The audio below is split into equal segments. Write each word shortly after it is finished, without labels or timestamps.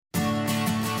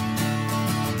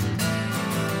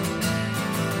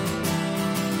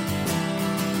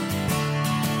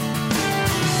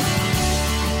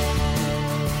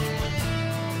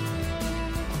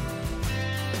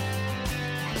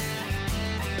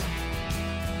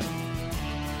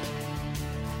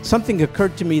Something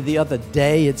occurred to me the other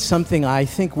day. It's something I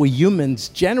think we humans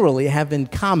generally have in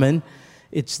common.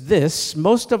 It's this: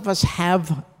 most of us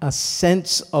have a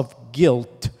sense of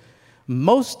guilt.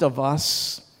 Most of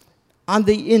us on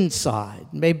the inside,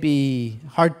 maybe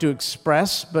hard to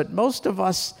express, but most of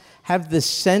us have this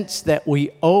sense that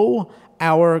we owe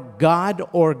our God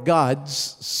or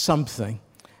gods something.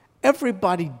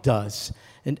 Everybody does.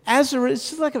 And as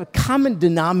it's like a common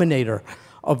denominator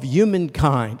of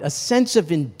humankind, a sense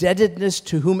of indebtedness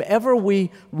to whomever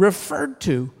we refer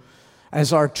to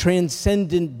as our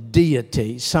transcendent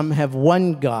deity. Some have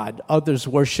one God, others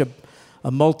worship a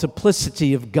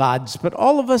multiplicity of gods, but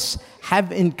all of us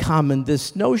have in common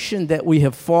this notion that we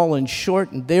have fallen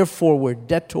short and therefore we're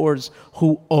debtors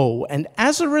who owe. And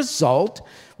as a result,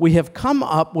 we have come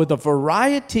up with a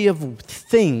variety of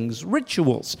things,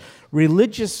 rituals,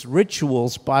 religious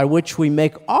rituals by which we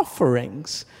make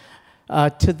offerings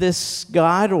to this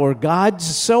God or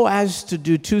gods so as to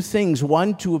do two things.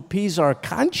 One, to appease our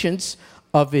conscience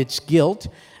of its guilt,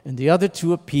 and the other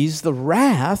to appease the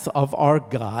wrath of our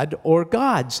God or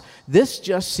gods. This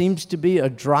just seems to be a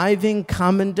driving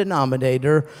common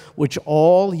denominator which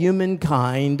all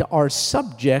humankind are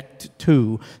subject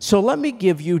to. So let me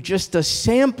give you just a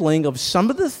sampling of some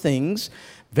of the things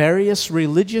various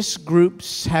religious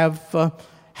groups have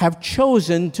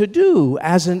chosen to do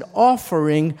as an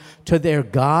offering to their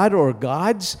God or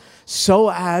gods so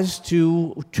as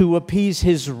to appease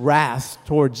his wrath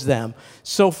towards them.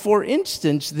 So, for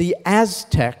instance, the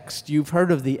Aztecs, you've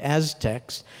heard of the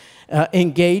Aztecs,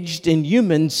 engaged in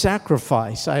human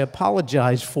sacrifice. I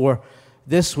apologize for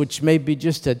this, which may be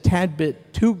just a tad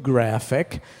bit too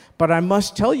graphic, but I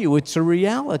must tell you it's a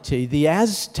reality. The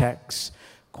Aztecs,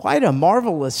 quite a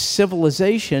marvelous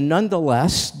civilization,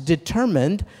 nonetheless,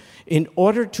 determined in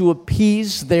order to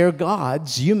appease their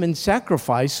gods, human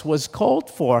sacrifice was called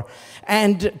for.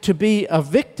 And to be a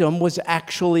victim was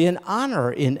actually an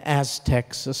honor in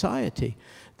Aztec society.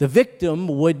 The victim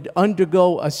would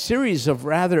undergo a series of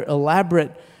rather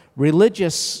elaborate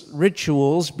religious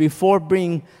rituals before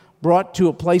being brought to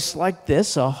a place like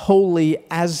this, a holy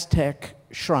Aztec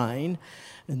shrine.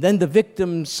 And then the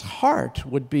victim's heart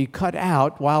would be cut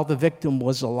out while the victim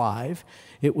was alive.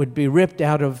 It would be ripped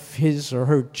out of his or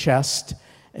her chest,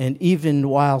 and even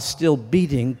while still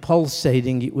beating,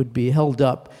 pulsating, it would be held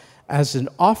up as an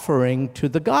offering to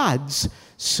the gods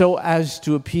so as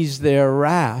to appease their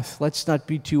wrath. Let's not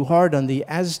be too hard on the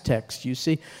Aztecs. You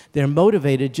see, they're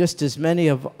motivated, just as many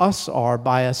of us are,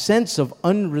 by a sense of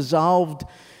unresolved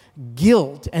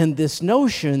guilt and this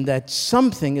notion that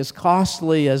something as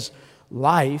costly as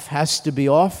life has to be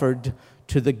offered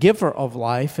to the giver of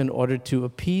life in order to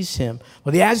appease him.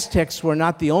 Well, the Aztecs were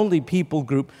not the only people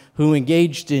group who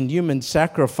engaged in human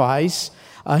sacrifice.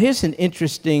 Here's an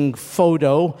interesting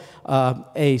photo,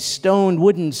 a stone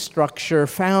wooden structure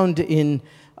found in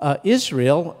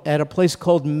Israel at a place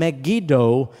called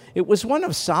Megiddo. It was one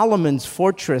of Solomon's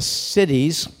fortress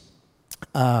cities.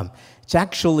 It's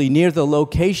actually near the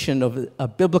location of a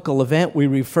biblical event we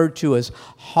refer to as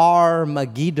Har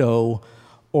Megiddo,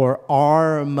 or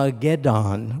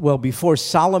Armageddon. Well, before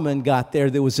Solomon got there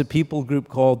was a people group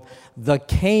called the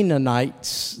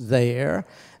Canaanites there,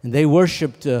 and they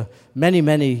worshipped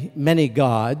many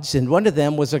gods, and one of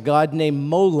them was a god named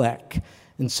Molech.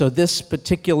 And so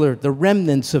the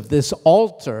remnants of this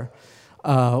altar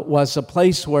was a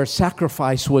place where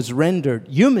sacrifice was rendered,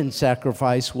 human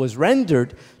sacrifice was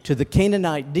rendered to the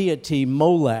Canaanite deity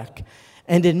Molech.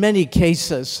 And in many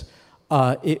cases,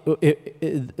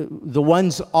 the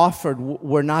ones offered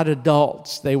were not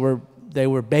adults. They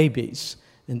were babies,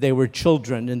 and they were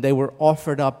children, and they were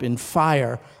offered up in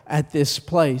fire at this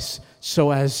place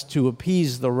so as to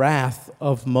appease the wrath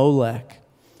of Molech.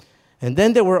 And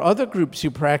then there were other groups who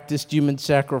practiced human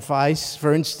sacrifice.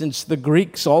 For instance, the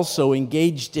Greeks also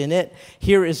engaged in it.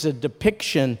 Here is a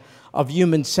depiction of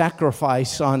human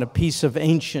sacrifice on a piece of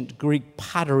ancient Greek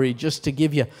pottery, just to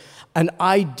give you an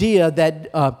idea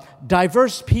that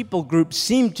diverse people groups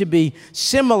seem to be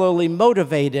similarly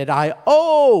motivated. I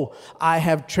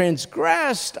have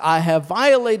transgressed, I have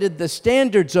violated the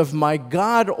standards of my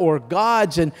God or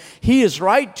gods, and he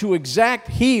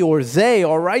or they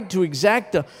are right to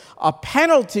exact a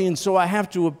penalty, and so I have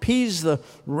to appease the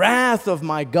wrath of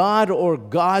my God or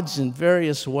gods in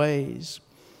various ways.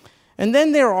 And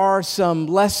then there are some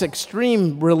less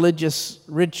extreme religious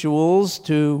rituals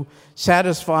to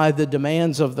satisfy the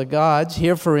demands of the gods.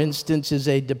 Here, for instance, is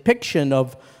a depiction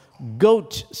of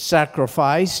goat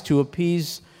sacrifice to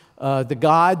appease the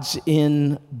gods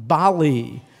in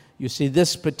Bali. You see,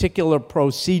 this particular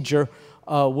procedure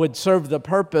would serve the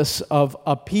purpose of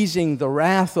appeasing the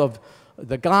wrath of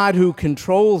the God who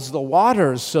controls the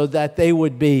waters so that they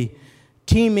would be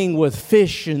teeming with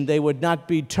fish and they would not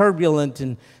be turbulent,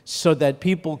 and so that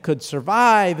people could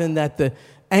survive, and that the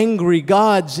angry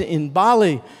gods in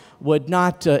Bali would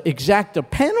not exact a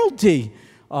penalty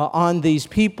on these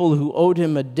people who owed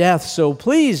him a death. So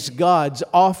please, gods,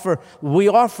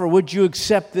 would you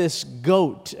accept this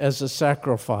goat as a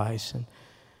sacrifice?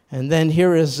 And then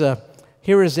here is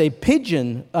a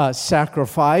pigeon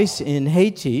sacrifice in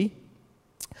Haiti.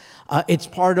 It's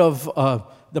part of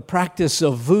the practice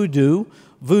of voodoo.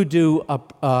 Voodoo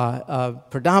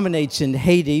predominates in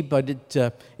Haiti, but it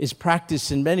is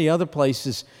practiced in many other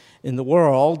places in the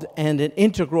world, and an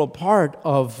integral part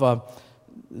of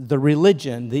the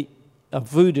religion of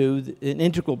voodoo, an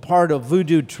integral part of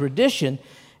voodoo tradition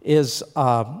is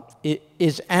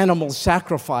animal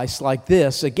sacrifice like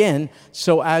this, again,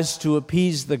 so as to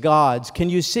appease the gods. Can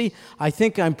you see? I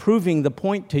think I'm proving the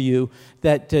point to you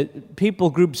that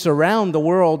people groups around the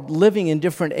world living in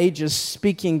different ages,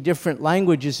 speaking different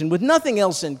languages, and with nothing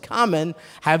else in common,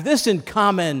 have this in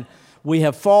common: we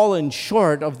have fallen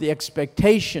short of the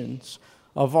expectations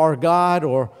of our God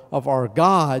or of our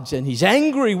gods, and he's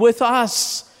angry with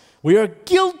us. We are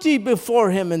guilty before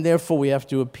him, and therefore we have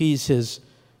to appease his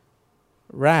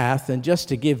wrath. And just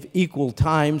to give equal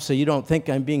time so you don't think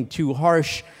I'm being too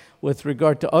harsh with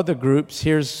regard to other groups,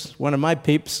 here's one of my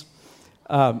peeps.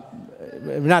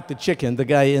 Not the chicken, the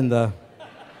guy in the...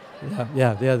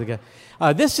 Yeah, the other guy.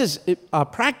 This is a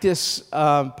practice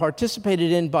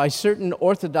participated in by certain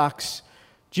Orthodox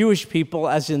Jewish people,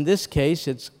 as in this case,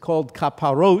 it's called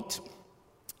kaparot,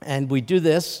 and we do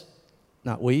this,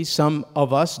 not we, some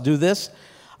of us do this,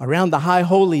 around the high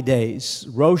holy days,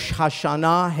 Rosh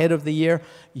Hashanah, head of the year,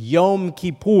 Yom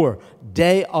Kippur,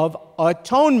 Day of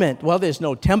Atonement. Well, there's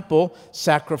no temple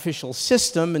sacrificial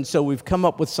system, and so we've come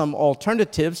up with some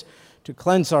alternatives to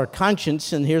cleanse our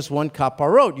conscience, and here's one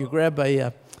kaparot. You grab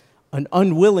an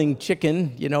unwilling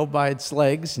chicken, by its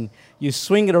legs, and you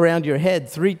swing it around your head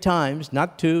 3 times,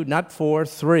 not 2, not 4,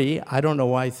 3. I don't know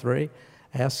why 3.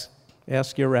 Ask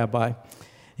your rabbi.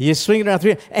 You swing it around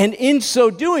 3, and in so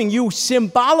doing, you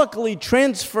symbolically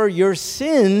transfer your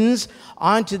sins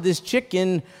onto this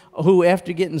chicken who,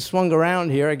 after getting swung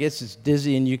around here, I guess it's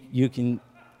dizzy, and you can,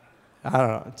 I don't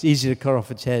know, it's easy to cut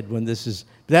off its head when this is,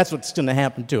 that's what's going to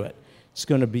happen to it. It's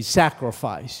going to be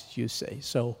sacrificed, you say.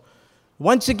 So,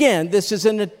 once again, this is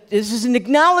an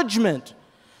acknowledgement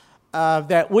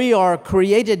that we are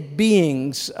created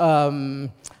beings,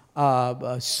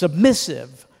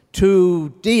 submissive to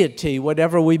deity,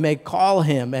 whatever we may call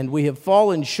him, and we have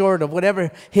fallen short of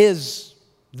whatever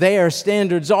their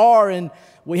standards are, and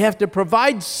we have to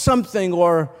provide something,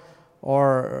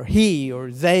 or he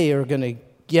or they are going to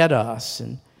get us.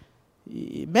 And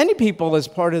many people, as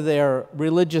part of their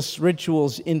religious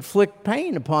rituals, inflict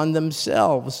pain upon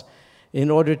themselves in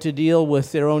order to deal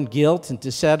with their own guilt and to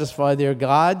satisfy their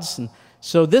gods. And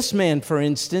so this man, for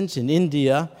instance, in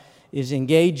India, is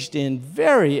engaged in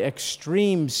very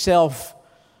extreme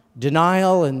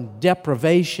self-denial and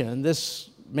deprivation. This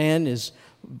man is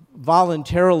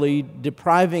voluntarily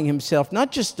depriving himself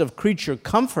not just of creature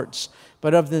comforts,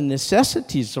 but of the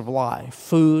necessities of life: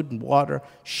 food and water,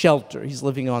 shelter. He's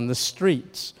living on the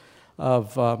streets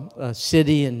of a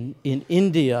city in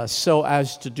India so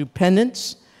as to do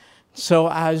penance, so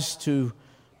as to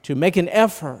make an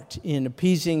effort in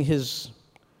appeasing his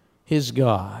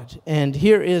God. And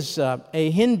here is a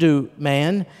Hindu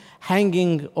man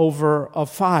hanging over a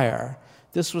fire.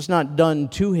 This was not done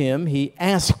to him. He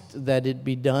asked that it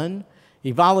be done.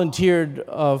 He volunteered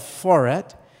for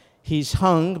it. He's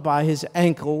hung by his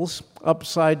ankles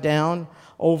upside down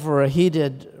over a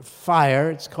heated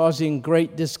fire. It's causing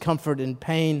great discomfort and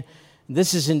pain.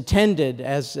 This is intended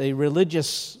as a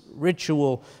religious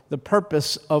ritual, the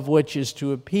purpose of which is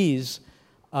to appease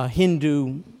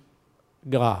Hindu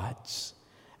gods.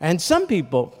 And some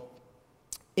people,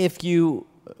 if you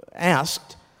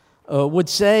asked, would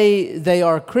say they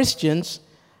are Christians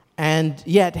and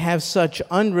yet have such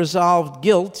unresolved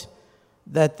guilt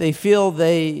that they feel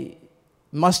they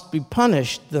must be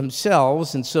punished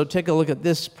themselves. And so take a look at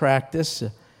this practice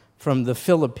from the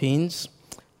Philippines.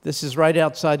 This is right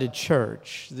outside a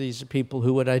church. These are people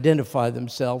who would identify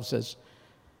themselves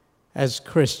as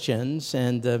Christians.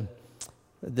 And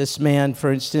this man,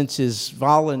 for instance, is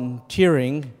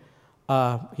volunteering.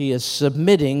 He is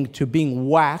submitting to being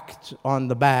whacked on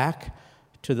the back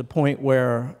to the point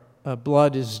where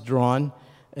blood is drawn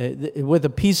with a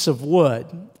piece of wood.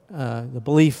 The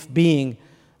belief being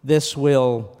this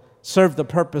will serve the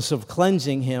purpose of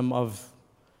cleansing him of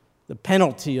the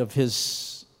penalty of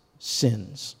his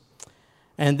sins.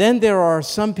 And then there are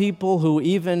some people who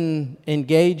even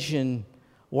engage in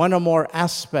one or more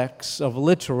aspects of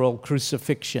literal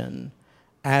crucifixion,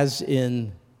 as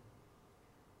in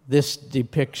this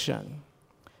depiction.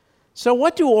 So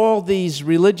what do all these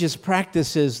religious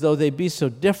practices, though they be so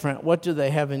different, what do they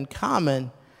have in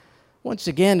common? Once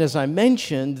again, as I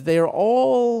mentioned, they're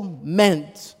all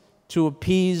meant to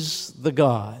appease the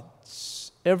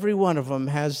gods. Every one of them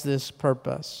has this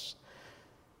purpose.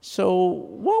 So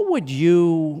what would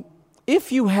you,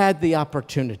 if you had the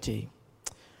opportunity,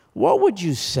 what would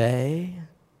you say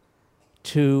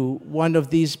to one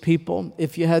of these people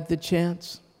if you had the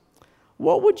chance?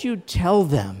 What would you tell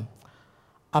them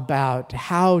about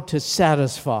how to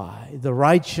satisfy the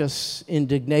righteous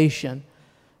indignation,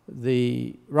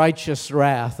 the righteous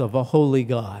wrath of a holy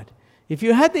God? If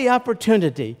you had the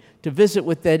opportunity to visit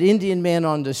with that Indian man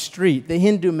on the street, the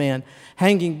Hindu man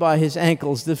hanging by his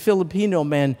ankles, the Filipino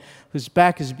man whose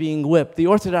back is being whipped, the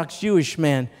Orthodox Jewish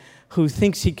man who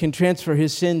thinks he can transfer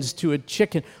his sins to a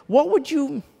chicken, what would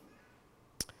you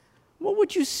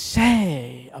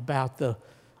say about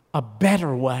a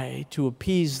better way to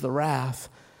appease the wrath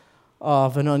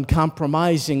of an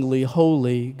uncompromisingly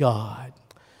holy God?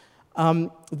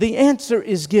 The answer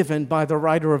is given by the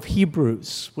writer of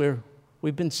Hebrews, where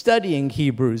we've been studying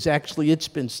Hebrews. Actually, it's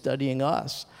been studying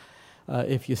us,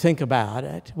 if you think about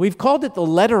it. We've called it the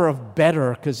letter of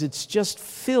better because it's just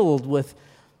filled with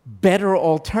better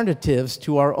alternatives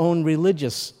to our own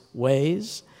religious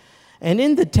ways. And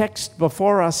in the text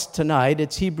before us tonight,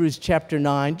 it's Hebrews chapter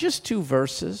 9, just 2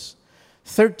 verses,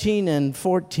 13 and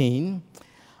 14.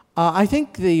 I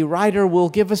think the writer will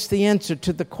give us the answer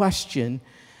to the question,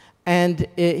 and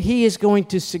he is going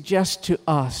to suggest to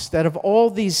us that of all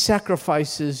these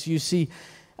sacrifices you see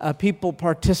people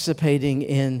participating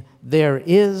in, there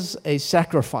is a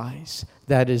sacrifice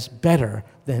that is better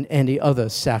than any other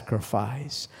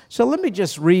sacrifice. So let me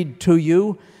just read to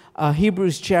you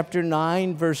Hebrews chapter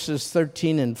 9, verses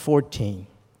 13 and 14.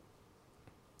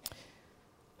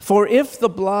 For if the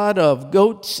blood of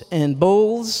goats and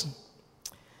bulls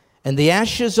and the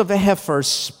ashes of a heifer,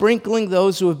 sprinkling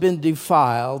those who have been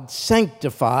defiled,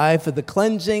 sanctify for the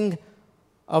cleansing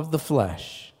of the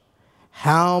flesh,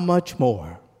 how much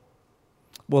more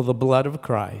will the blood of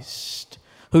Christ,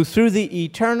 who through the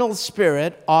eternal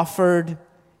Spirit offered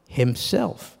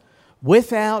himself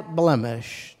without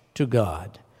blemish to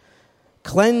God,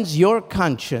 cleanse your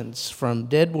conscience from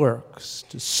dead works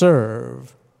to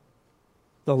serve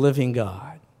the living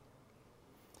God?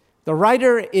 The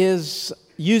writer is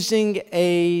using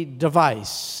a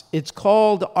device. It's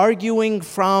called arguing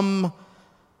from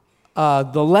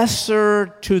the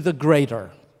lesser to the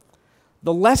greater.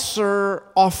 The lesser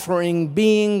offering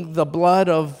being the blood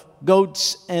of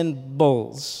goats and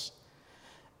bulls.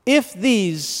 If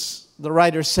these, the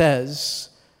writer says,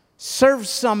 serve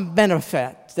some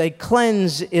benefit, they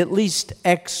cleanse at least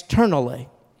externally,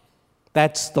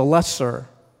 that's the lesser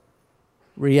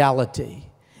reality.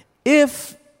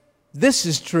 If this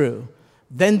is true,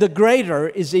 then the greater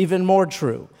is even more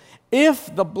true.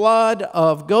 If the blood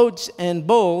of goats and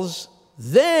bulls,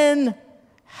 then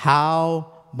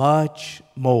how much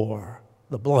more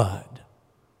the blood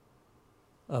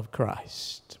of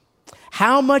Christ?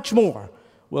 How much more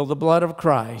will the blood of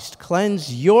Christ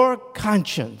cleanse your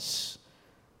conscience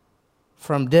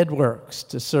from dead works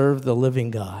to serve the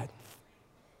living God?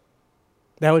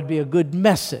 That would be a good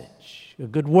message, a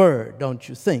good word, don't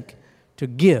you think, to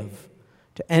give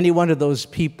to any one of those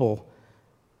people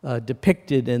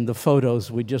depicted in the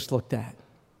photos we just looked at.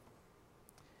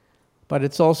 But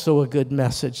it's also a good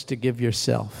message to give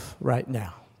yourself right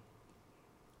now.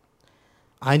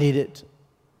 I need it.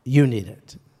 You need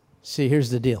it. See, here's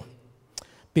the deal.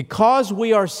 Because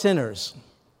we are sinners,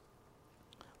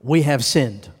 we have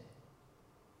sinned.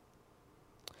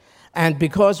 And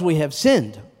because we have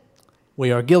sinned,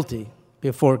 we are guilty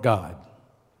before God.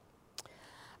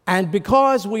 And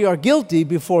because we are guilty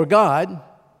before God,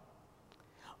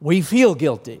 we feel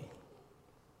guilty.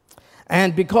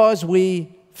 And because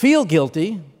we feel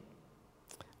guilty,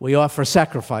 we offer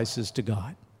sacrifices to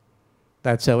God.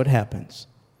 That's how it happens.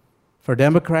 For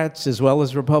Democrats as well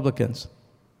as Republicans,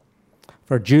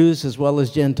 for Jews as well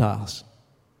as Gentiles,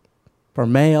 for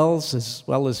males as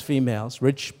well as females,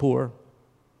 rich, poor,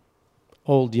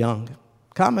 old, young,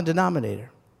 common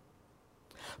denominator.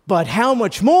 But how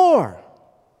much more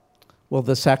will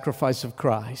the sacrifice of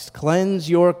Christ cleanse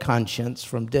your conscience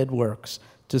from dead works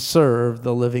to serve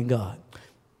the living God?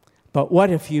 But what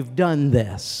if you've done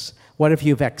this? What if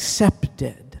you've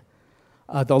accepted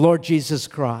the Lord Jesus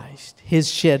Christ,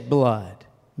 his shed blood,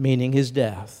 meaning his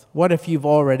death? What if you've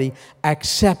already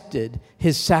accepted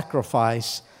his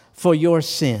sacrifice for your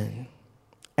sin,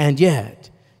 and yet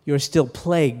you're still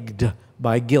plagued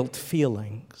by guilt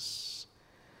feelings.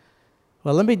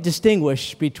 Well, let me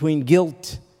distinguish between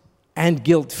guilt and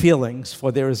guilt feelings,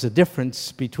 for there is a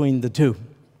difference between the two.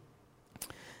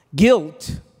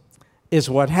 Guilt is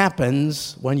what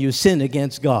happens when you sin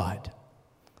against God.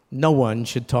 No one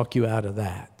should talk you out of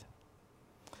that.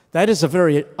 That is a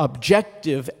very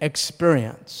objective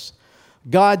experience.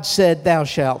 God said, "Thou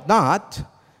shalt not."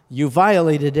 You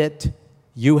violated it.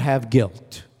 You have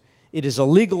guilt. It is a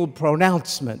legal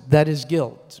pronouncement. That is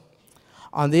guilt.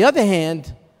 On the other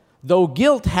hand, though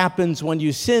guilt happens when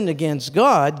you sin against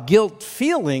God, guilt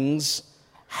feelings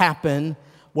happen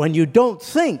when you don't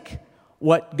think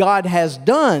what God has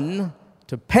done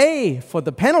to pay for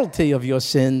the penalty of your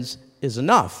sins is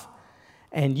enough.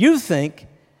 And you think,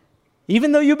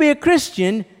 even though you be a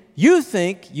Christian, you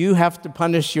think you have to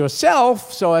punish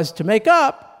yourself so as to make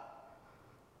up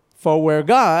for where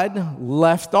God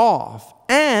left off.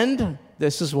 And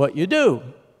this is what you do.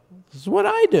 This is what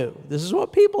I do. This is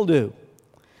what people do.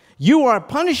 You are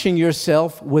punishing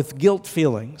yourself with guilt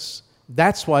feelings.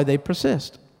 That's why they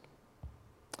persist.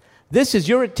 This is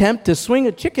your attempt to swing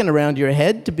a chicken around your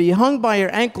head, to be hung by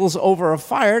your ankles over a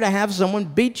fire, to have someone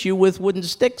beat you with wooden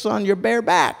sticks on your bare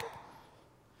back.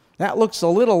 That looks a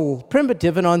little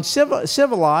primitive and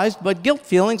uncivilized, but guilt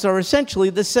feelings are essentially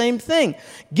the same thing.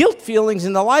 Guilt feelings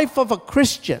in the life of a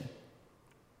Christian,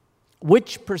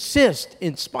 which persist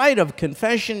in spite of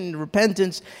confession and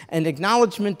repentance and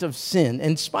acknowledgement of sin,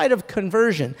 in spite of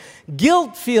conversion.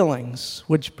 Guilt feelings,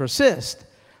 which persist,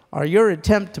 are your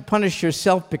attempt to punish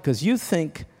yourself because you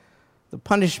think the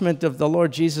punishment of the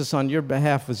Lord Jesus on your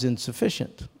behalf was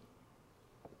insufficient.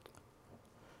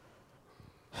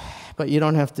 But you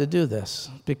don't have to do this,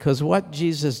 because what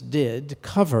Jesus did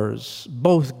covers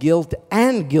both guilt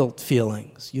and guilt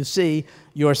feelings. You see,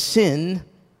 your sin,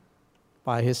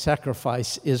 by his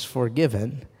sacrifice, is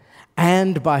forgiven,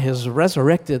 and by his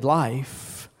resurrected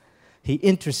life, he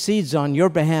intercedes on your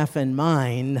behalf and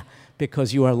mine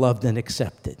because you are loved and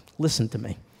accepted. Listen to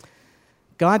me.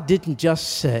 God didn't just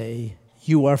say,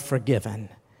 "You are forgiven."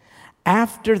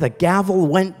 After the gavel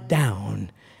went down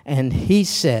and he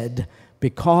said,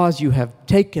 "Because you have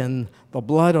taken the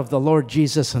blood of the Lord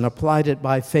Jesus and applied it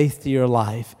by faith to your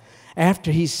life,"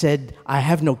 after he said, "I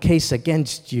have no case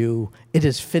against you, it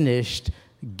is finished,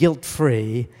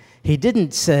 guilt-free," he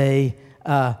didn't say,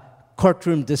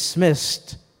 "Courtroom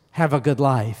dismissed, have a good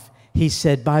life." He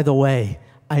said, "By the way,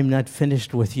 I'm not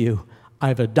finished with you.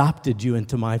 I've adopted you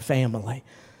into my family."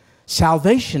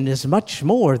 Salvation is much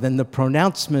more than the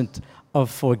pronouncement of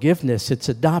forgiveness. It's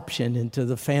adoption into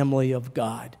the family of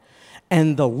God.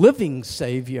 And the living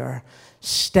Savior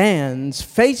stands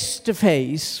face to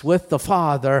face with the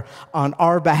Father on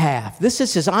our behalf. This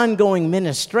is his ongoing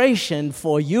ministration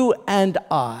for you and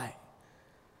I.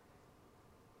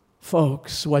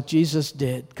 Folks, what Jesus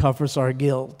did covers our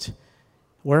guilt.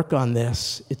 Work on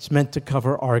this. It's meant to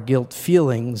cover our guilt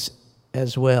feelings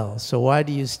as well. So why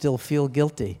do you still feel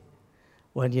guilty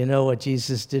when you know what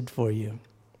Jesus did for you?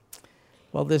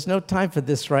 Well, there's no time for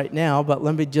this right now, but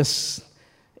let me just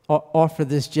offer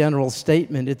this general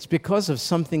statement. It's because of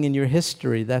something in your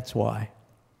history, that's why.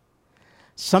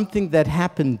 Something that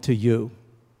happened to you.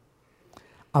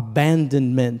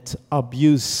 Abandonment,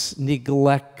 abuse,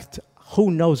 neglect,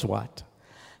 who knows what.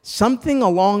 Something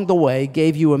along the way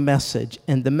gave you a message,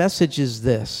 and the message is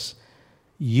this: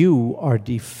 you are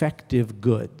defective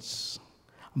goods.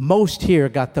 Most here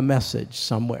got the message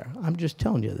somewhere. I'm just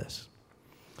telling you this.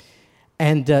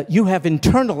 And you have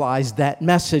internalized that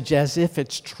message as if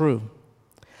it's true.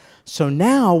 So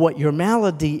now what your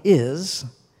malady is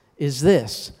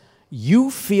this: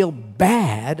 you feel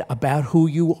bad about who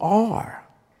you are.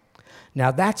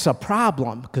 Now that's a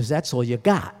problem, because that's all you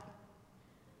got.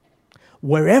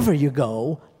 Wherever you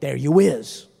go, there you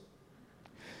is.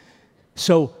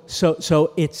 So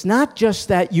it's not just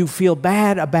that you feel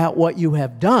bad about what you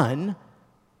have done.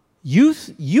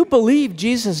 You believe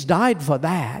Jesus died for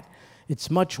that. It's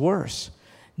much worse.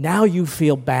 Now you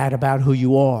feel bad about who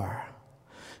you are.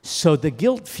 So the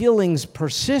guilt feelings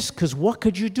persist, because what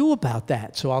could you do about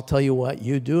that? So I'll tell you what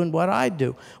you do and what I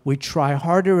do. We try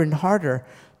harder and harder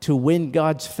to win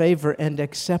God's favor and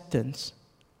acceptance.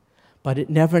 But it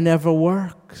never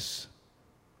works,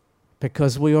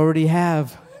 because we already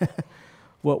have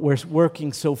what we're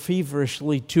working so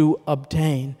feverishly to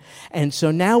obtain. And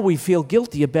so now we feel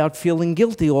guilty about feeling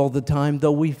guilty all the time,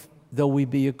 though we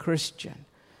be a Christian.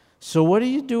 So what do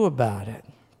you do about it?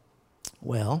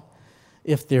 Well,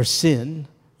 if there's sin,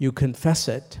 you confess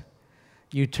it,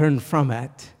 you turn from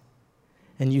it,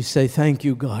 and you say, "Thank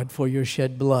you, God, for your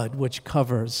shed blood, which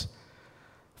covers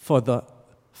for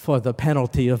the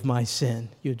penalty of my sin.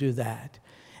 You do that.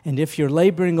 And if you're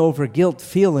laboring over guilt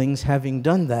feelings, having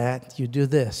done that, you do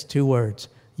this, 2 words.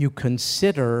 You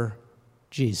consider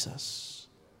Jesus.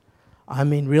 I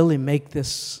mean, really make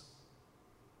this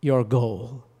your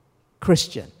goal.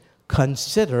 Christian,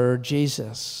 consider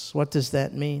Jesus. What does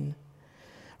that mean?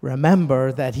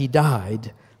 Remember that he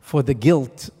died for the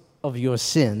guilt of your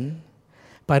sin,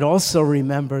 but also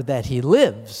remember that he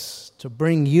lives to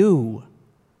bring you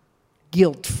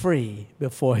guilt-free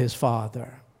before his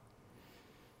Father.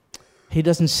 He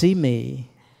doesn't see me,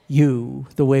 you,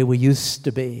 the way we used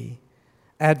to be.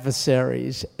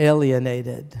 Adversaries,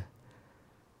 alienated,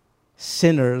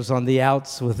 sinners on the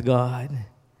outs with God.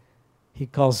 He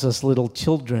calls us little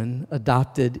children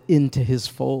adopted into his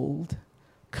fold.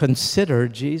 Consider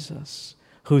Jesus,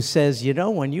 who says, you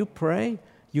know, when you pray,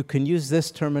 you can use this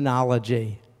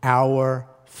terminology, our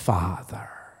Father.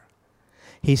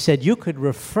 He said you could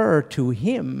refer to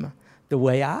him the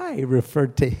way I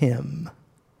referred to him.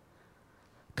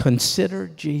 Consider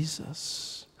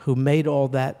Jesus, who made all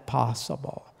that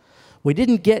possible. We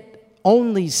didn't get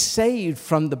only saved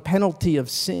from the penalty of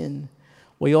sin.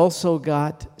 We also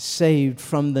got saved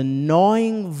from the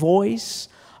gnawing voice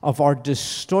of our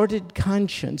distorted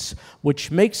conscience,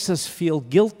 which makes us feel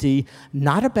guilty,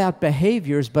 not about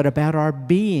behaviors, but about our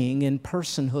being and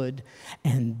personhood.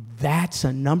 And that's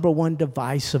a number one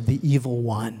device of the evil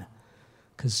one,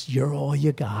 because you're all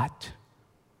you got.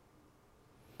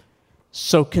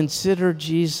 So consider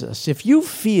Jesus. If you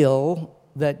feel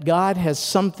that God has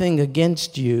something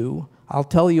against you, I'll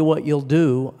tell you what you'll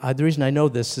do. The reason I know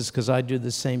this is because I do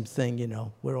the same thing, you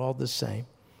know. We're all the same.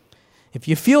 If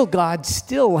you feel God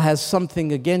still has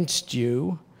something against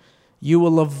you, you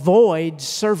will avoid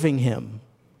serving him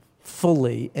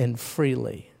fully and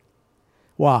freely.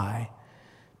 Why?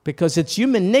 Because it's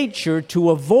human nature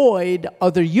to avoid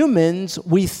other humans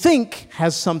we think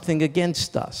has something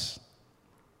against us.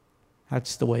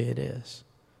 That's the way it is.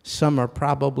 Some are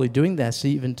probably doing that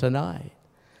even tonight.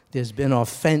 There's been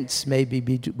offense maybe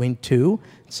between two,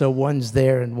 so one's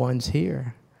there and one's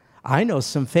here. I know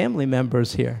some family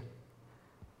members here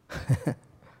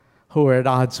who are at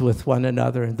odds with one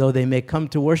another, and though they may come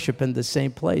to worship in the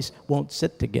same place, won't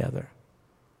sit together.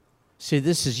 See,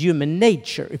 this is human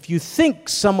nature. If you think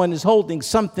someone is holding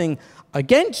something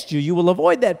against you, you will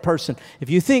avoid that person. If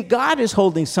you think God is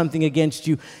holding something against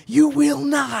you, you will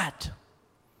not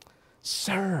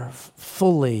serve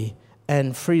fully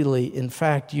and freely. In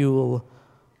fact, you will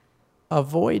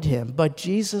avoid him. But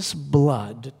Jesus'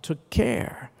 blood took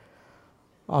care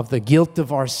of the guilt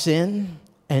of our sin,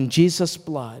 and Jesus'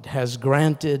 blood has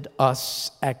granted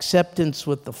us acceptance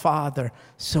with the Father,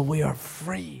 so we are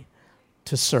free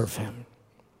to serve him.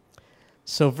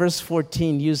 So verse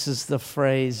 14 uses the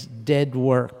phrase dead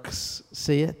works.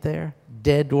 See it there?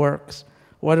 Dead works.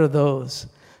 What are those?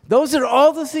 Those are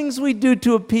all the things we do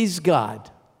to appease God.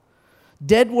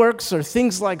 Dead works are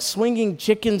things like swinging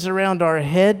chickens around our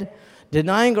head,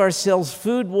 denying ourselves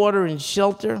food, water, and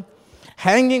shelter,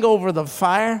 hanging over the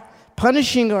fire,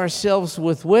 punishing ourselves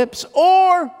with whips,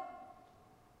 or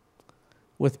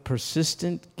with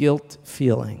persistent guilt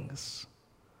feelings.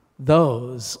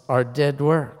 Those are dead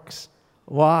works.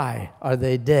 Why are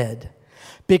they dead?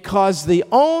 Because the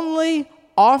only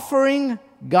offering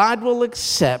God will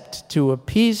accept to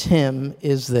appease him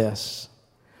is this.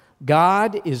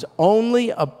 God is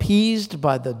only appeased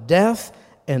by the death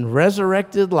and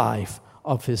resurrected life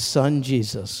of his Son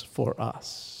Jesus for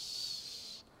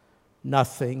us.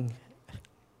 Nothing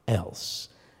else.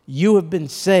 You have been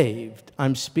saved.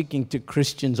 I'm speaking to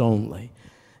Christians only.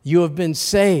 You have been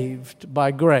saved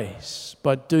by grace,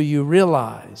 but do you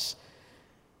realize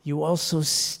you also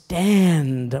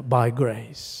stand by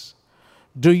grace?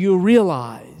 Do you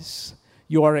realize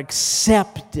you are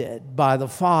accepted by the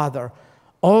Father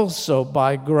also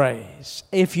by grace?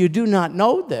 If you do not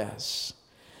know this,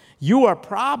 you are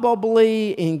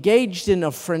probably engaged in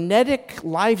a frenetic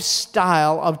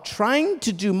lifestyle of trying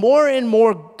to do more and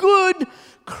more good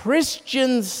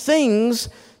Christian things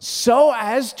so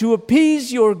as to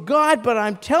appease your God. But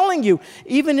I'm telling you,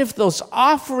 even if those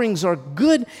offerings are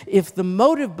good, if the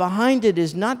motive behind it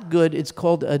is not good, it's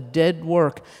called a dead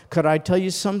work. Could I tell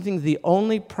you something? The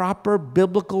only proper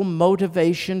biblical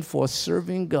motivation for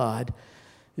serving God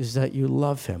is that you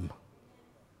love him.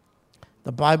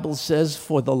 The Bible says,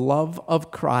 for the love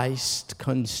of Christ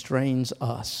constrains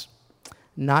us,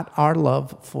 not our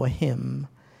love for him,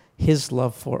 his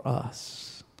love for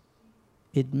us.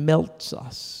 It melts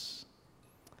us.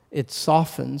 It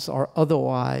softens our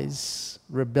otherwise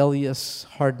rebellious,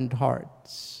 hardened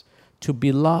hearts to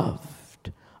be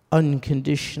loved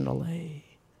unconditionally.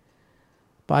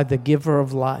 by the giver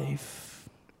of life,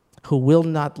 who will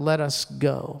not let us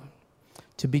go,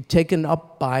 to be taken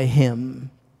up by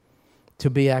him, to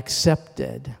be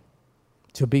accepted,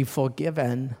 to be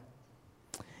forgiven,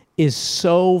 is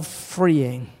so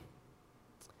freeing.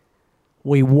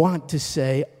 We want to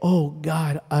say, oh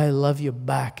God, I love you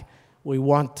back. We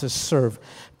want to serve.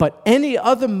 But any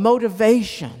other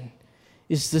motivation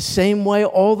is the same way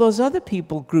all those other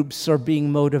people groups are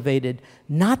being motivated.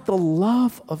 Not the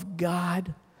love of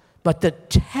God, but the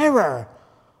terror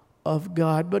of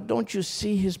God. But don't you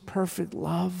see his perfect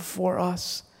love for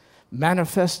us,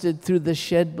 manifested through the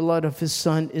shed blood of his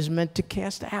Son, is meant to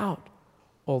cast out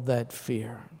all that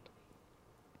fear?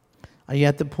 Are you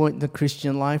at the point in the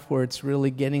Christian life where it's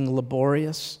really getting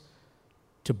laborious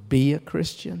to be a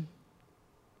Christian?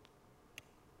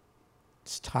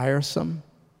 It's tiresome.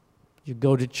 You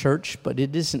go to church, but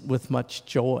it isn't with much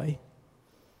joy.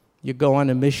 You go on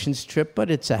a missions trip,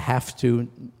 but it's a have to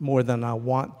more than I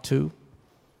want to.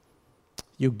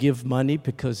 You give money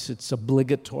because it's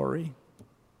obligatory.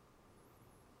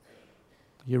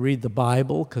 You read the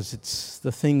Bible because it's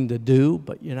the thing to do,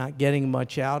 but you're not getting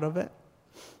much out of it.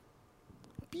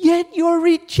 Yet you're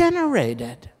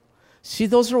regenerated. See,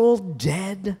 those are all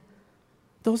dead.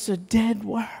 Those are dead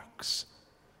works,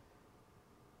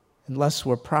 unless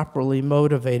we're properly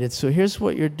motivated. So here's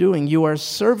what you're doing. You are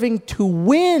serving to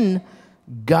win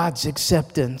God's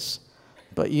acceptance,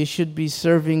 but you should be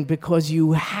serving because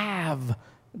you have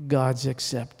God's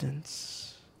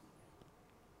acceptance.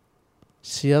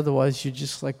 See, otherwise you're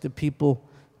just like the people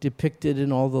depicted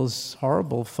in all those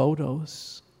horrible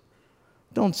photos.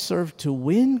 Don't serve to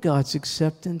win God's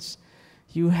acceptance.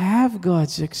 You have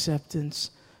God's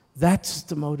acceptance. That's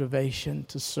the motivation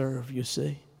to serve, you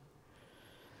see.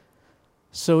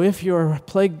 So if you're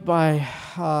plagued by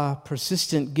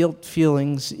persistent guilt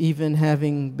feelings, even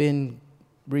having been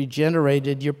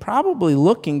regenerated, you're probably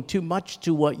looking too much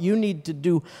to what you need to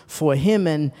do for him,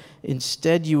 and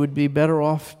instead you would be better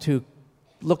off to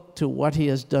look to what he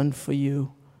has done for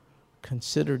you.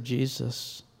 Consider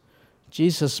Jesus.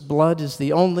 Jesus' blood is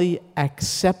the only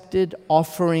accepted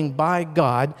offering by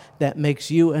God that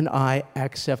makes you and I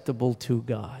acceptable to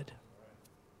God.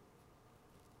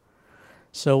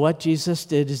 So what Jesus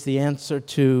did is the answer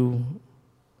to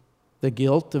the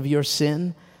guilt of your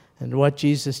sin, and what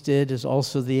Jesus did is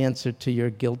also the answer to your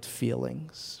guilt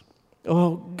feelings.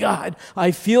 Oh God,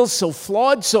 I feel so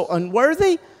flawed, so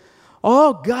unworthy.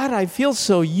 Oh God, I feel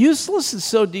so useless and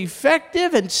so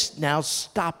defective, and now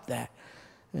stop that.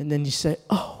 And then you say,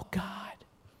 oh God,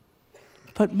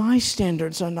 but my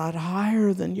standards are not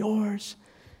higher than yours.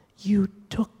 You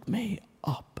took me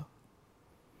up.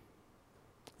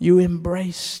 You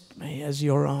embraced me as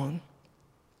your own.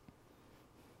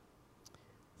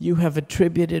 You have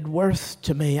attributed worth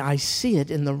to me. I see it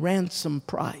in the ransom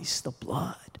price, the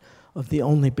blood of the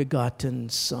only begotten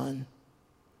Son.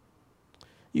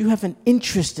 You have an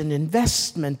interest and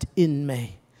investment in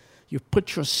me. You've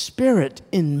put your spirit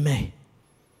in me.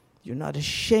 You're not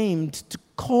ashamed to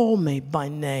call me by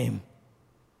name.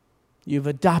 You've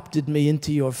adopted me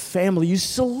into your family. You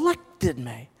selected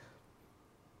me.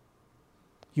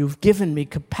 You've given me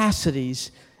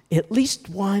capacities, at least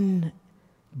one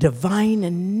divine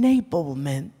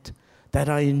enablement that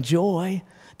I enjoy,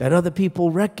 that other people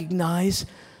recognize,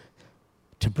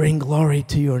 to bring glory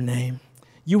to your name.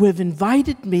 You have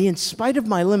invited me, in spite of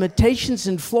my limitations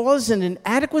and flaws and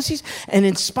inadequacies, and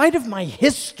in spite of my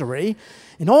history,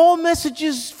 and all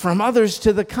messages from others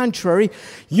to the contrary,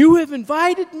 you have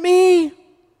invited me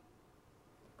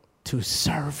to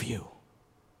serve you.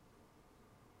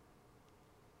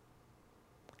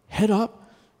 Head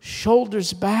up,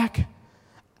 shoulders back,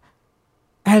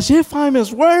 as if I'm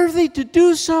as worthy to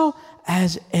do so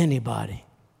as anybody.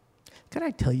 Can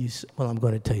I tell you, well, I'm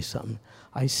going to tell you something.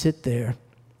 I sit there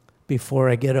before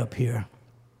I get up here,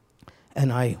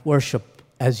 and I worship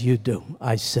as you do.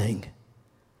 I sing.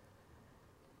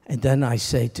 And then I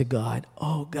say to God,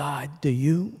 oh God,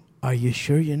 are you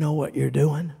sure you know what you're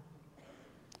doing?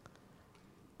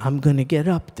 I'm going to get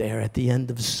up there at the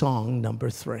end of song number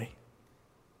 3.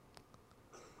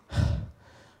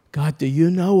 God, do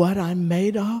you know what I'm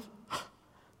made of?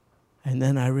 And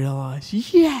then I realize,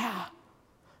 yeah,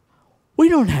 we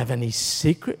don't have any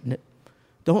secret.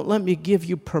 Don't let me give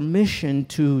you permission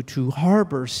to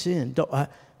harbor sin.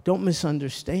 Don't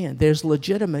misunderstand. There's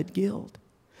legitimate guilt.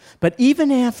 But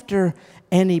even after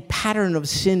any pattern of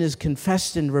sin is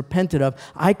confessed and repented of,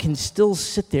 I can still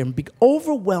sit there and be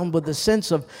overwhelmed with a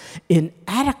sense of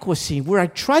inadequacy where I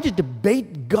try to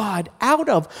debate God out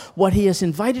of what he has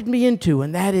invited me into,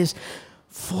 and that is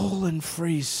full and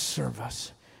free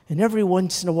service. And every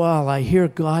once in a while I hear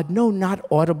God, no, not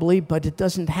audibly, but it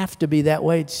doesn't have to be that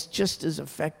way. It's just as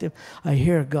effective. I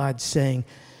hear God saying,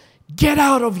 get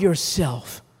out of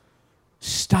yourself.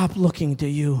 Stop looking to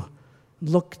you.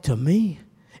 Look to me.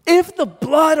 If the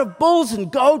blood of bulls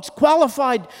and goats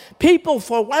qualified people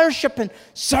for worship and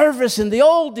service in the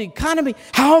old economy,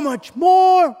 how much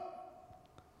more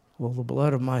will the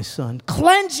blood of my Son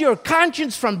cleanse your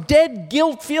conscience from dead,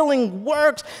 guilt-feeling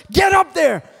works? Get up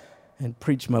there and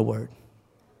preach my word.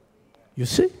 You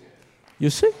see? You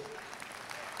see?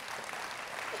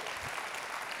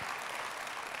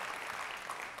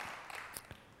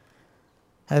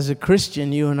 As a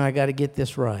Christian, you and I got to get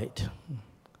this right.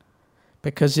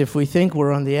 Because if we think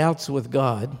we're on the outs with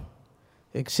God,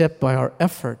 except by our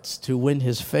efforts to win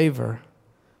His favor,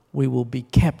 we will be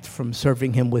kept from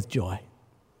serving Him with joy.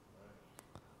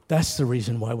 That's the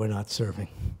reason why we're not serving.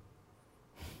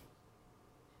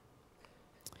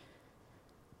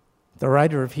 The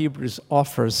writer of Hebrews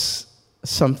offers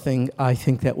something I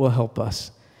think that will help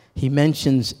us. He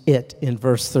mentions it in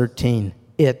verse 13.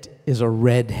 It is a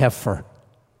red heifer.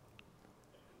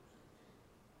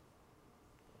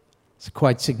 It's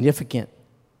quite significant.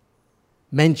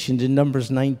 Mentioned in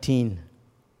Numbers 19.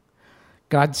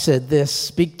 God said this,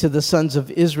 speak to the sons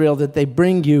of Israel that they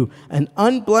bring you an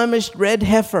unblemished red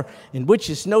heifer in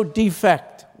which is no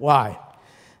defect. Why?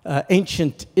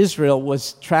 Ancient Israel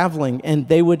was traveling and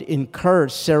they would incur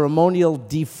ceremonial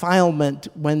defilement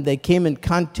when they came in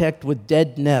contact with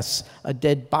deadness, a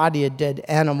dead body, a dead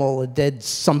animal, a dead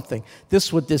something.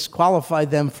 This would disqualify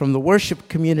them from the worship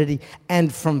community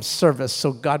and from service.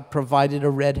 So God provided a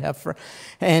red heifer.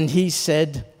 And He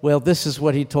said, well, this is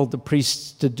what He told the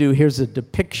priests to do. Here's a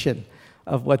depiction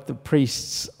of what the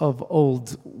priests of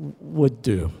old would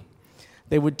do.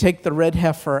 They would take the red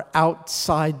heifer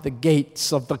outside the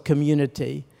gates of the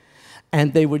community,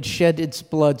 and they would shed its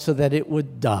blood so that it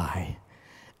would die.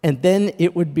 And then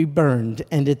it would be burned,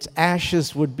 and its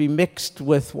ashes would be mixed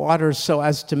with water so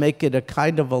as to make it a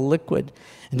kind of a liquid.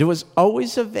 And it was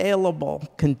always available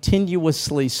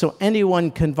continuously, so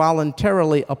anyone can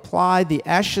voluntarily apply the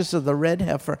ashes of the red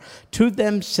heifer to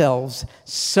themselves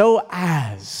so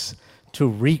as to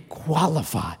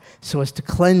requalify, so as to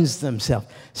cleanse themselves,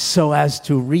 so as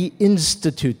to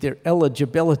reinstitute their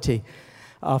eligibility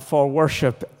for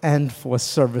worship and for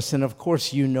service. And of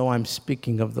course, you know I'm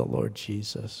speaking of the Lord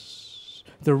Jesus.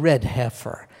 The red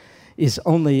heifer is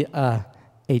only a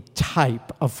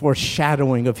type, a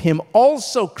foreshadowing of Him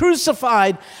also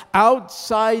crucified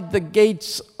outside the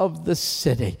gates of the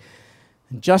city.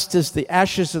 And just as the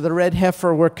ashes of the red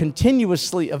heifer were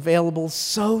continuously available,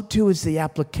 so too is the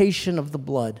application of the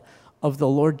blood of the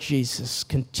Lord Jesus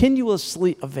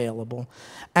continuously available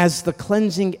as the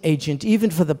cleansing agent, even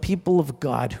for the people of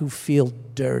God who feel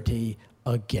dirty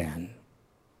again.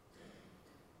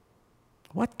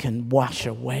 What can wash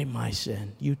away my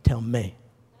sin? You tell me.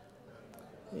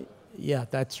 Yeah,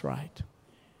 that's right.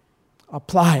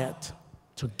 Apply it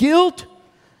to guilt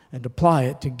and apply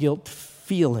it to guilt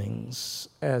feelings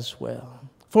as well.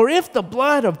 For if the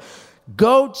blood of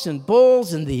goats and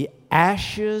bulls and the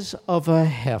ashes of a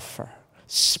heifer,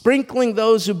 sprinkling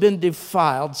those who've been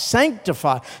defiled,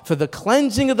 sanctify for the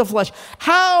cleansing of the flesh,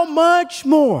 how much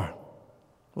more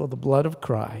will the blood of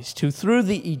Christ, who through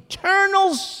the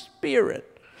eternal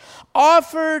Spirit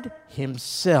offered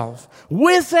Himself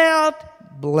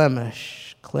without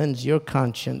blemish, cleanse your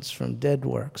conscience from dead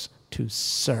works to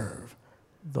serve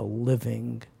the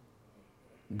living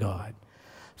God.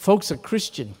 Folks, a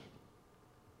Christian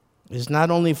is not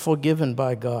only forgiven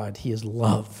by God, he is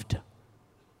loved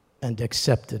and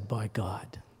accepted by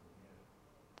God.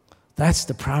 That's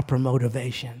the proper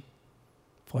motivation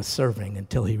for serving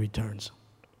until He returns.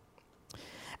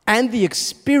 And the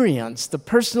experience, the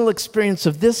personal experience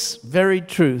of this very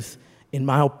truth, in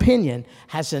my opinion,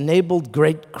 has enabled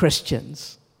great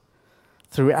Christians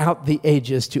throughout the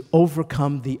ages to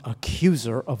overcome the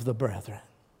accuser of the brethren.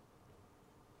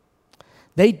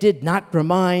 They did not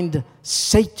remind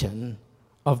Satan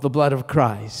of the blood of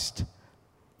Christ.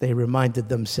 They reminded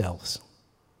themselves.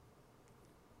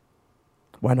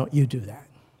 Why don't you do that?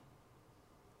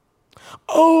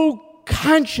 Oh,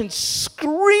 conscience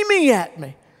screaming at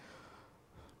me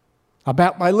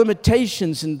about my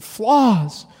limitations and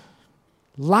flaws,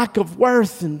 lack of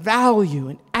worth and value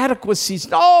and adequacies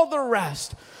and all the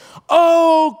rest.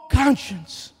 Oh,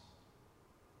 conscience,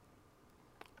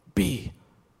 be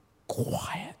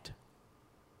quiet.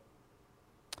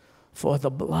 For the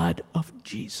blood of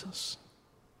Jesus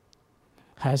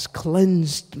has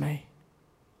cleansed me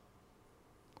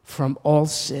from all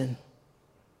sin.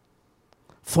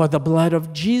 For the blood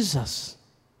of Jesus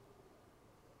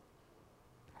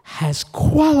has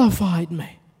qualified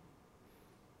me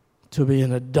to be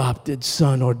an adopted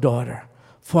son or daughter.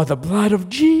 For the blood of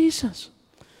Jesus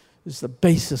is the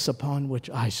basis upon which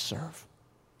I serve.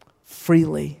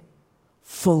 Freely,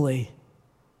 fully,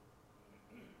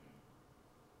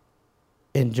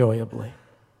 enjoyably.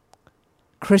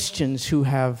 Christians who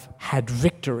have had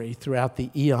victory throughout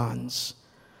the eons,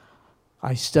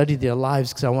 I study their lives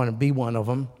because I want to be one of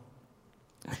them.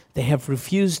 They have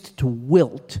refused to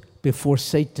wilt before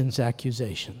Satan's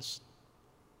accusations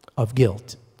of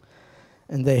guilt.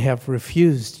 And they have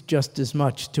refused just as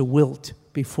much to wilt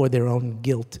before their own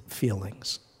guilt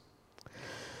feelings.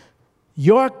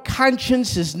 Your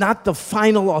conscience is not the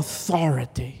final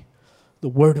authority. The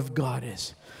Word of God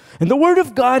is. And the Word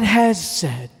of God has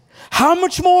said, how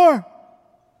much more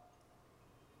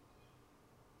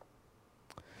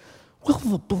will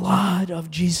the blood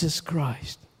of Jesus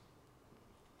Christ,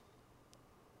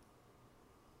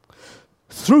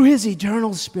 through His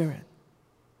eternal Spirit,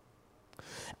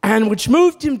 and which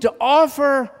moved Him to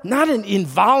offer not an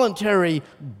involuntary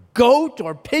goat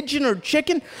or pigeon or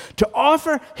chicken, to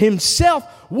offer Himself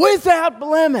without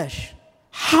blemish,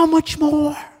 how much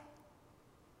more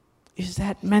is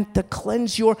that meant to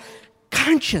cleanse your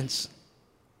conscience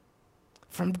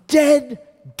from dead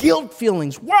guilt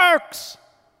feelings, works,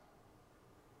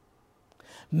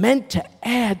 meant to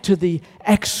add to the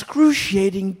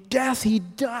excruciating death He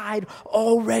died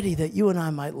already that you and I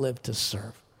might live to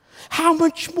serve. How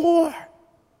much more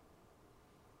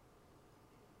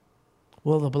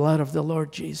will the blood of the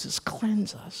Lord Jesus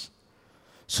cleanse us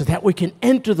so that we can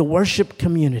enter the worship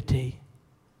community,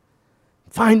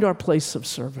 find our place of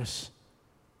service,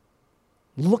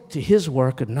 look to His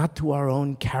work and not to our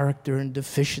own character and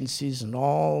deficiencies and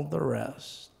all the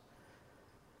rest,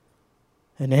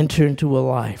 and enter into a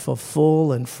life of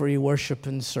full and free worship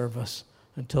and service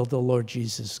until the Lord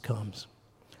Jesus comes.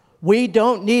 We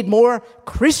don't need more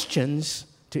Christians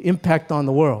to impact on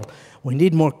the world. We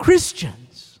need more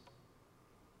Christians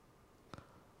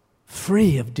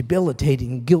free of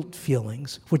debilitating guilt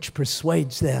feelings, which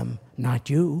persuades them, not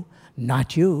you,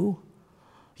 not you.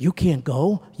 You can't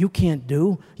go, you can't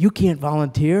do, you can't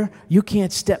volunteer, you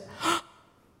can't step.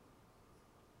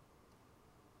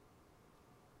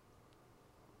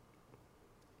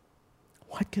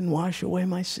 What can wash away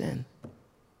my sin?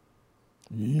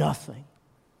 Nothing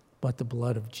but the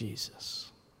blood of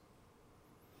Jesus.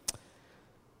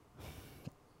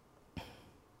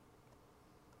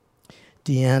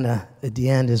 Deanna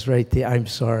is right there. I'm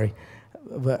sorry,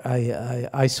 but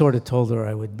I sort of told her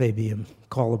I would maybe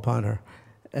call upon her.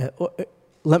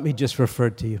 Let me just refer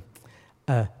to you.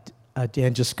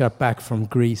 Deanna just got back from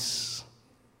Greece,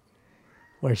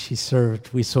 where she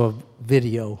served. We saw a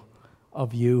video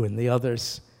of you and the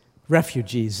others,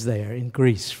 refugees there in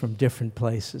Greece from different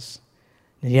places.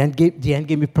 Deanne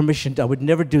gave me permission. I would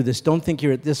never do this. Don't think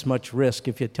you're at this much risk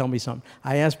if you tell me something.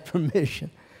 I asked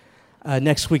permission.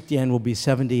 Next week, Deanne will be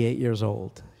 78 years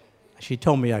old. She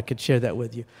told me I could share that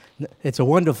with you. It's a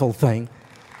wonderful thing.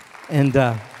 And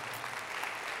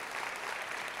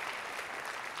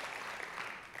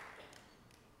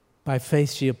by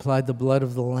faith, she applied the blood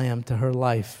of the Lamb to her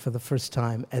life for the first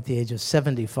time at the age of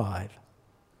 75.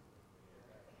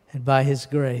 And by His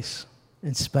grace,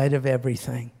 in spite of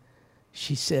everything,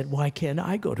 she said, why can't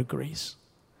I go to Greece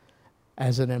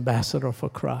as an ambassador for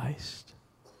Christ?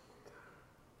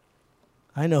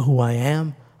 I know who I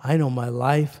am. I know my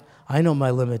life. I know my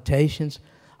limitations.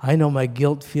 I know my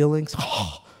guilt feelings.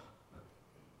 Oh,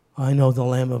 I know the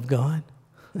Lamb of God.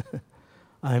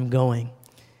 I'm going.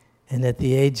 And at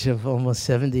the age of almost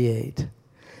 78,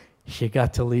 she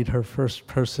got to lead her first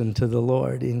person to the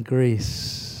Lord in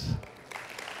Greece.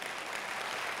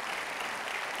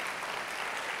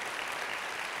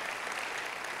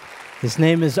 His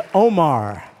name is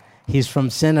Omar. He's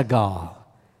from Senegal.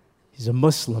 He's a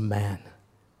Muslim man.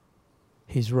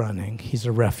 He's running. He's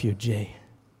a refugee.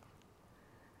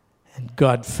 And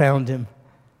God found him,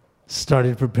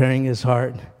 started preparing his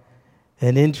heart,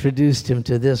 and introduced him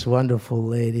to this wonderful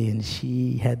lady, and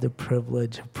she had the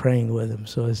privilege of praying with him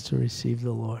so as to receive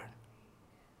the Lord.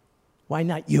 Why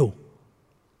not you?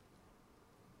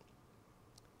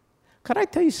 Could I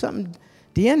tell you something?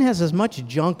 Deanne has as much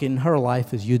junk in her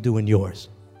life as you do in yours.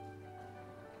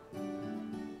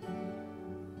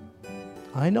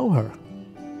 I know her.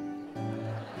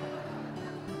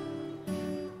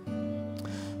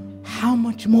 How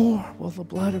much more will the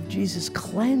blood of Jesus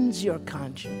cleanse your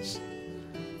conscience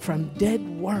from dead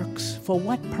works? For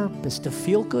what purpose? To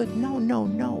feel good? No, no,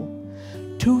 no.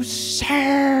 To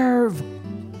serve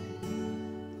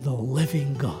the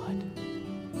living God.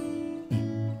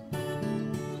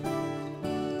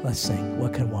 Let's sing.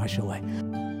 What can wash away?